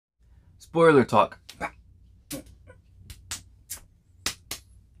Spoiler talk.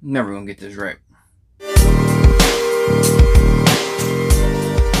 Never gonna get this right.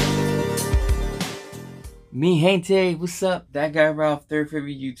 Me gente, what's up? That guy Ralph, third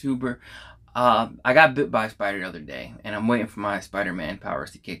favorite YouTuber. I got bit by a spider the other day, and I'm waiting for my Spider-Man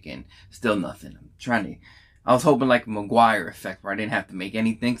powers to kick in. Still nothing. I was hoping like a Maguire effect where I didn't have to make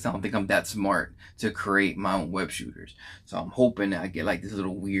anything, because I don't think I'm that smart to create my own web shooters. So I'm hoping that I get like this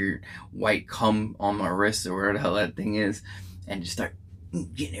little weird white cum on my wrist or whatever the hell that thing is, and just start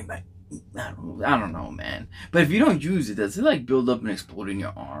getting it back. I don't know, man. But if you don't use it, does it like build up and explode in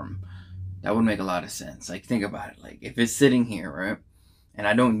your arm? That would make a lot of sense. Like, think about it. Like, if it's sitting here, right, and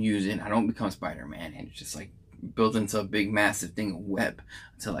I don't use it, I don't become Spider-Man, and it's just like built into a big massive thing of web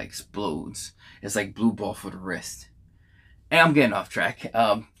until it like explodes. It's like blue ball for the wrist. And I'm getting off track.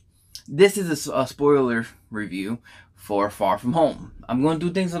 This is a spoiler review for Far From Home. I'm going to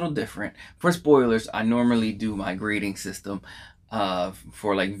do things a little different. For spoilers, I normally do my grading system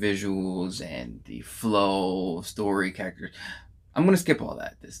for like visuals and the flow, story, characters. I'm going to skip all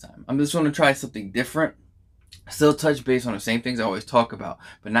that this time. I'm just going to try something different. Still touch base on the same things I always talk about,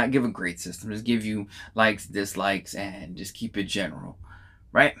 but not give a grade system. Just give you likes, dislikes, and just keep it general,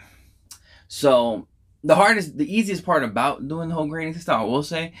 right? So the easiest part about doing the whole grading system, I will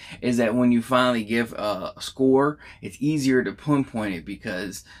say, is that when you finally give a score, it's easier to pinpoint it,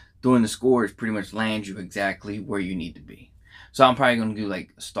 because doing the scores pretty much lands you exactly where you need to be. So I'm probably going to do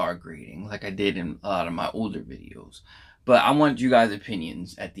like star grading like I did in a lot of my older videos. But I want you guys'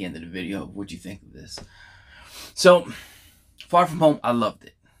 opinions at the end of the video of what you think of this. So, Far From Home, I loved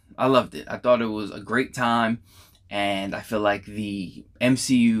it. I loved it. I thought it was a great time. And I feel like the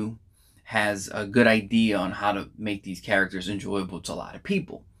MCU has a good idea on how to make these characters enjoyable to a lot of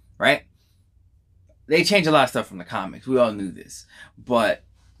people, right? They changed a lot of stuff from the comics. We all knew this. But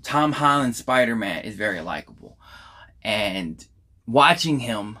Tom Holland's Spider-Man is very likable. And watching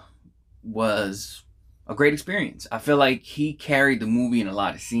him was a great experience. I feel like he carried the movie in a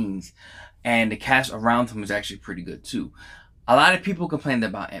lot of scenes, and the cast around him was actually pretty good too. A lot of people complained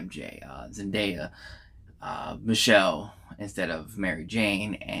about MJ, Zendaya, Michelle instead of Mary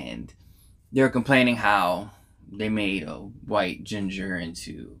Jane, and they were complaining how they made a white ginger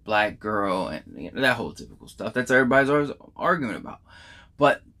into black girl, and you know, that whole typical stuff that's everybody's always arguing about.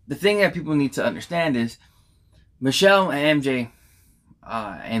 But the thing that people need to understand is Michelle and MJ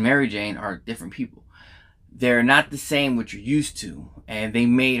and Mary Jane are different people. They're not the same what you're used to, and they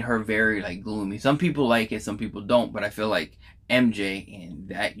made her very like gloomy. Some people like it, some people don't, but I feel like MJ in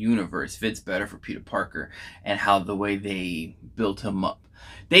that universe fits better for Peter Parker and how the way they built him up.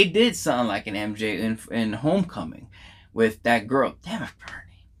 They did sound like an MJ in Homecoming with that girl. Damn it,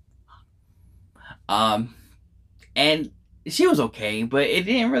 Bernie. And she was okay, but it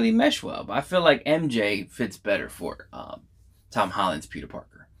didn't really mesh well. But I feel like MJ fits better for Tom Holland's Peter Parker.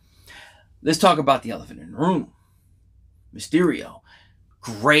 Let's talk about the elephant in the room. Mysterio.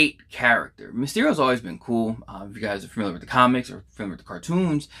 Great character. Mysterio's always been cool. If you guys are familiar with the comics or familiar with the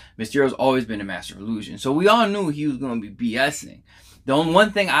cartoons, Mysterio's always been a master of illusion. So we all knew he was going to be BSing. The only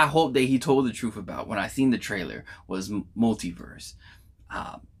one thing I hope that he told the truth about when I seen the trailer was multiverse.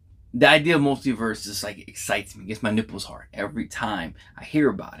 The idea of multiverse just like excites me. Gets my nipples hard every time I hear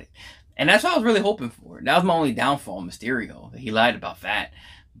about it. And that's what I was really hoping for. That was my only downfall, Mysterio. He lied about that.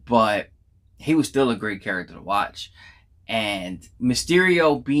 But he was still a great character to watch. And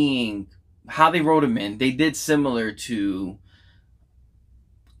Mysterio being how they wrote him in, they did similar to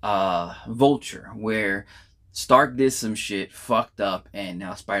Vulture, where Stark did some shit, fucked up, and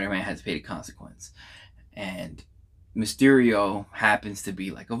now Spider-Man has to pay the consequence. And Mysterio happens to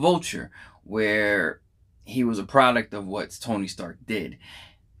be like a Vulture, where he was a product of what Tony Stark did.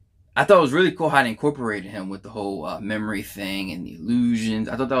 I thought it was really cool how they incorporated him with the whole memory thing and the illusions.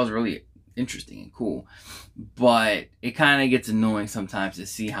 I thought that was really interesting and cool, but it kind of gets annoying sometimes to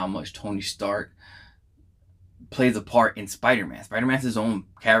see how much Tony Stark plays a part in Spider-Man. Spider-Man's his own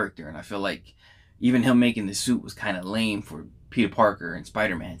character, and I feel like even him making the suit was kind of lame for Peter Parker and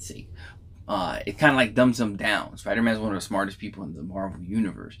Spider-Man's sake. It kind of like dumbs him down. Spider-Man's one of the smartest people in the Marvel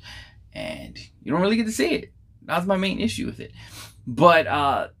universe, and you don't really get to see it. That's my main issue with it.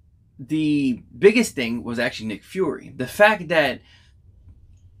 But the biggest thing was actually Nick Fury. The fact that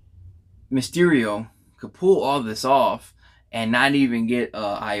Mysterio could pull all this off and not even get an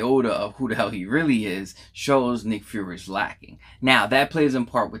iota of who the hell he really is shows Nick Fury's lacking. Now, that plays in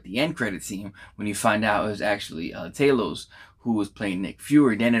part with the end credit scene when you find out it was actually Talos who was playing Nick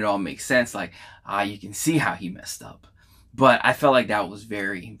Fury. Then it all makes sense. Like, you can see how he messed up. But I felt like that was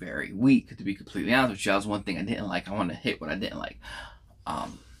very, very weak, to be completely honest with you. That was one thing I didn't like. I want to hit what I didn't like.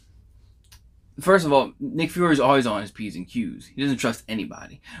 first of all, Nick Fury's always on his P's and Q's. He doesn't trust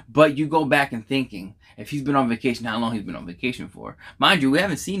anybody. But you go back and thinking, if he's been on vacation, how long he's been on vacation for? Mind you, we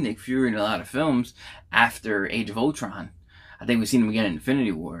haven't seen Nick Fury in a lot of films after Age of Ultron. I think we've seen him again in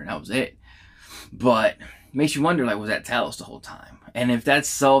Infinity War, and that was it. But it makes you wonder, like, was that Talos the whole time? And if that's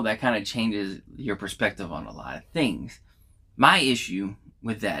so, that kind of changes your perspective on a lot of things. My issue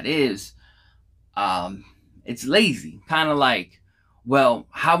with that is, it's lazy. Kind of like, well,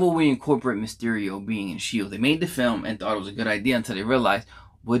 how will we incorporate Mysterio being in S.H.I.E.L.D.? They made the film and thought it was a good idea until they realized,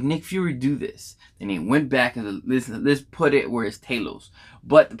 would Nick Fury do this? Then they went back and let's put it where it's Talos.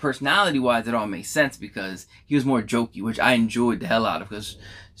 But the personality-wise, it all makes sense because he was more jokey, which I enjoyed the hell out of because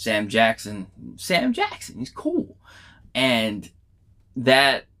Sam Jackson, he's cool. And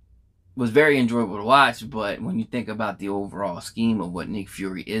that was very enjoyable to watch, but when you think about the overall scheme of what Nick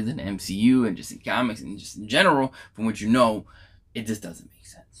Fury is in the MCU and just in comics and just in general, from what you know, it just doesn't make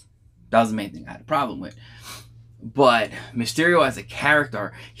sense. That was the main thing I had a problem with. But Mysterio as a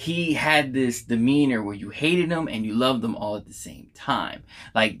character, he had this demeanor where you hated him and you loved him all at the same time.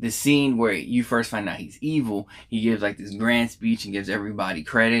 Like the scene where you first find out he's evil, he gives like this grand speech and gives everybody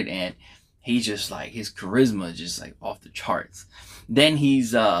credit, and he's just like, his charisma is just like off the charts. Then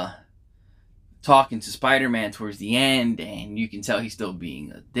he's talking to Spider-Man towards the end, and you can tell he's still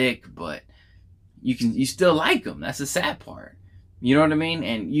being a dick, but you still like him. That's the sad part. You know what I mean?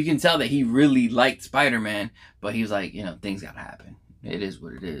 And you can tell that he really liked Spider-Man, but he was like, you know, things gotta happen. It is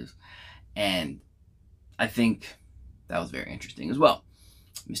what it is. And I think that was very interesting as well.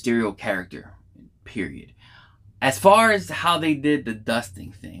 Mysterio character, period. As far as how they did the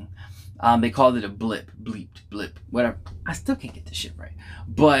dusting thing, they called it a blip, whatever. I still can't get this shit right.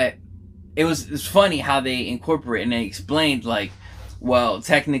 But it's funny how they incorporate and they explained, like, well,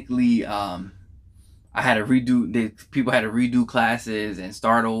 technically, I had to redo, people had to redo classes and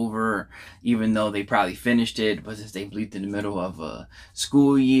start over, even though they probably finished it, but since they bleeped in the middle of a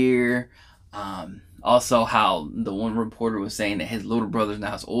school year. Also how the one reporter was saying that his little brother's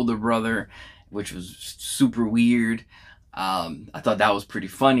now his older brother, which was super weird. I thought that was pretty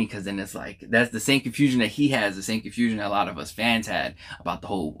funny, because then it's like, that's the same confusion that he has, the same confusion that a lot of us fans had about the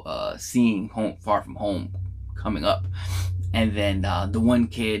whole seeing Far From Home coming up. And then the one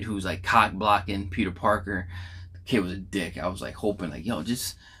kid who's like cock blocking Peter Parker, the kid was a dick. I was like hoping, like, yo,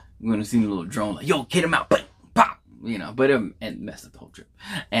 just, I'm gonna see the little drone, like, yo, kid him out, bang, pop, you know. But it messed up the whole trip.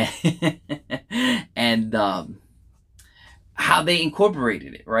 And how they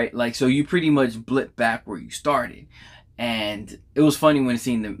incorporated it, right? Like, so you pretty much blip back where you started. And it was funny when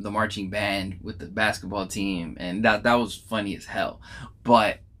seeing the marching band with the basketball team, and that was funny as hell.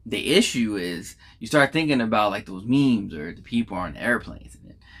 But the issue is, you start thinking about like those memes or the people on the airplanes,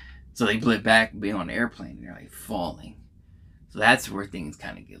 and so they blip back being on the airplane and they're like falling. So that's where things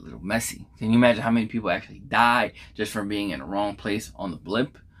kind of get a little messy. Can you imagine how many people actually died just from being in the wrong place on the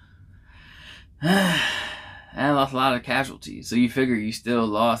blip? And I lost a lot of casualties. So you figure you still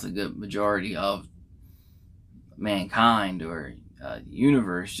lost a good majority of mankind or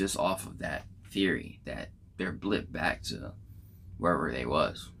universe just off of that theory that they're blipped back to wherever they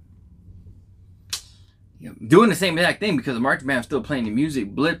was. You know, doing the same exact thing, because the marching band was still playing the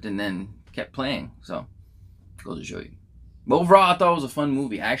music, blipped, and then kept playing. So, goes to show you. But overall, I thought it was a fun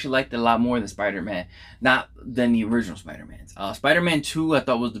movie. I actually liked it a lot more than Spider-Man, not than the original Spider-Mans. Spider-Man 2, I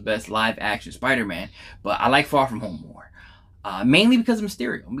thought was the best live-action Spider-Man, but I like Far From Home more. Mainly because of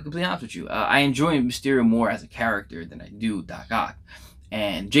Mysterio. I'll be completely honest with you. I enjoy Mysterio more as a character than I do Doc Ock.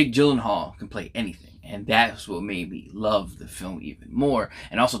 And Jake Gyllenhaal can play anything. And that's what made me love the film even more.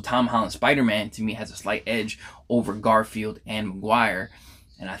 And also Tom Holland's Spider-Man, to me, has a slight edge over Garfield and Maguire.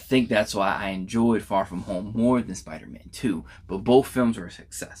 And I think that's why I enjoyed Far From Home more than Spider-Man 2. But both films were a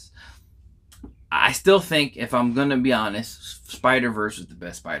success. I still think, if I'm going to be honest, Spider-Verse was the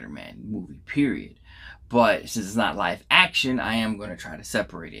best Spider-Man movie, period. But since it's not live action, I am going to try to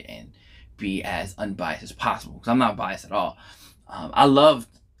separate it and be as unbiased as possible, because I'm not biased at all. I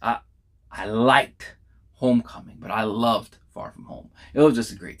liked Homecoming, but I loved Far From Home. It was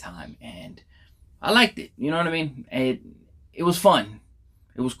just a great time, and I liked it. You know what I mean? It was fun.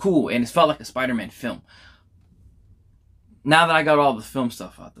 It was cool, and it felt like a Spider-Man film. Now that I got all the film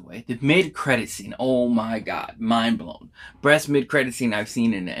stuff out the way, the mid-credit scene, oh my god, mind blown. Best mid-credit scene I've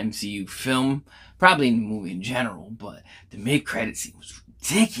seen in the MCU film, probably in the movie in general, but the mid-credit scene was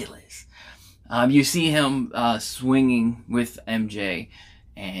ridiculous. You see him swinging with MJ,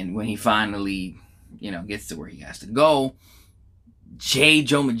 and when he finally, you know, gets to where he has to go, J.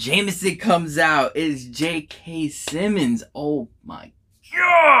 Jonah Jameson comes out. It's J.K. Simmons. Oh my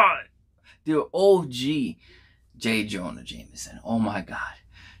god! The OG J. Jonah Jameson. Oh my god.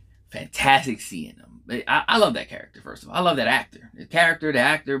 fantastic seeing him. I love that character, first of all. I love that actor. The character, the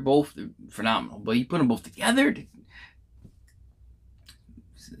actor, both phenomenal. But you put them both together,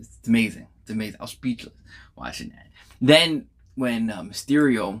 it's amazing. It's amazing. I was speechless watching that. Then when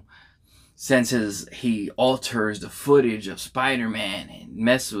Mysterio he alters the footage of Spider-Man and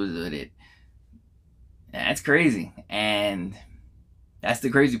messes with it, that's crazy. And that's the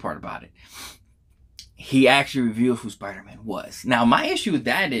crazy part about it. He actually reveals who Spider-Man was. Now, my issue with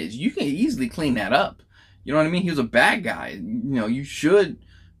that is you can easily clean that up. You know what I mean? He was a bad guy. You know, you should,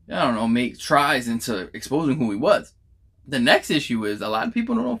 I don't know, make tries into exposing who he was. The next issue is a lot of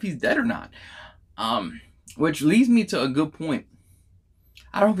people don't know if he's dead or not. Which leads me to a good point.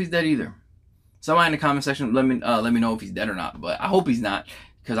 I don't know if he's dead either. Somebody in the comment section, let me know if he's dead or not. But I hope he's not,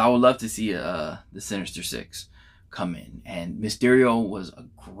 because I would love to see the Sinister Six come in. And Mysterio was a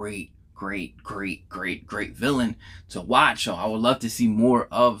great villain to watch. So I would love to see more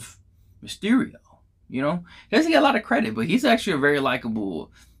of Mysterio. You know, he doesn't get a lot of credit, but he's actually a very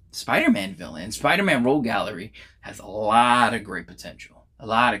likable Spider-Man villain. Spider-Man Rogue Gallery has a lot of great potential, a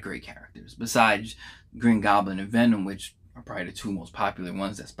lot of great characters besides Green Goblin and Venom, which are probably the two most popular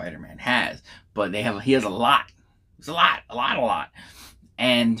ones that Spider-Man has. But he has a lot. It's a lot.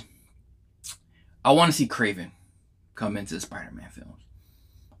 And I want to see Kraven come into the Spider-Man films.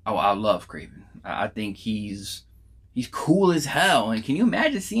 I love Kraven. I think he's cool as hell. And can you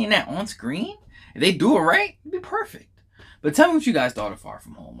imagine seeing that on screen? If they do it right, it'd be perfect. But tell me what you guys thought of Far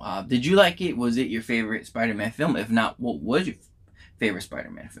From Home. Did you like it? Was it your favorite Spider-Man film? If not, what was your favorite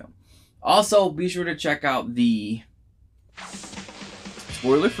Spider-Man film? Also, be sure to check out the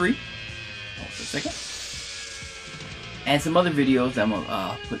spoiler-free, hold for a second, and some other videos that I'm going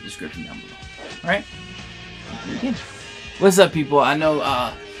to put in the description down below. Alright? Again. What's up, people? I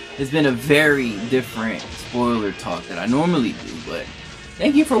know it's been a very different spoiler talk that I normally do, but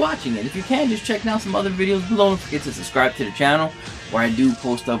thank you for watching it. If you can, just check out some other videos below. Don't forget to subscribe to the channel, where I do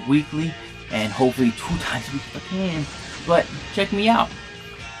post up weekly, and hopefully 2 times a week if I can. But check me out.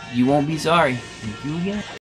 You won't be sorry. Thank you again.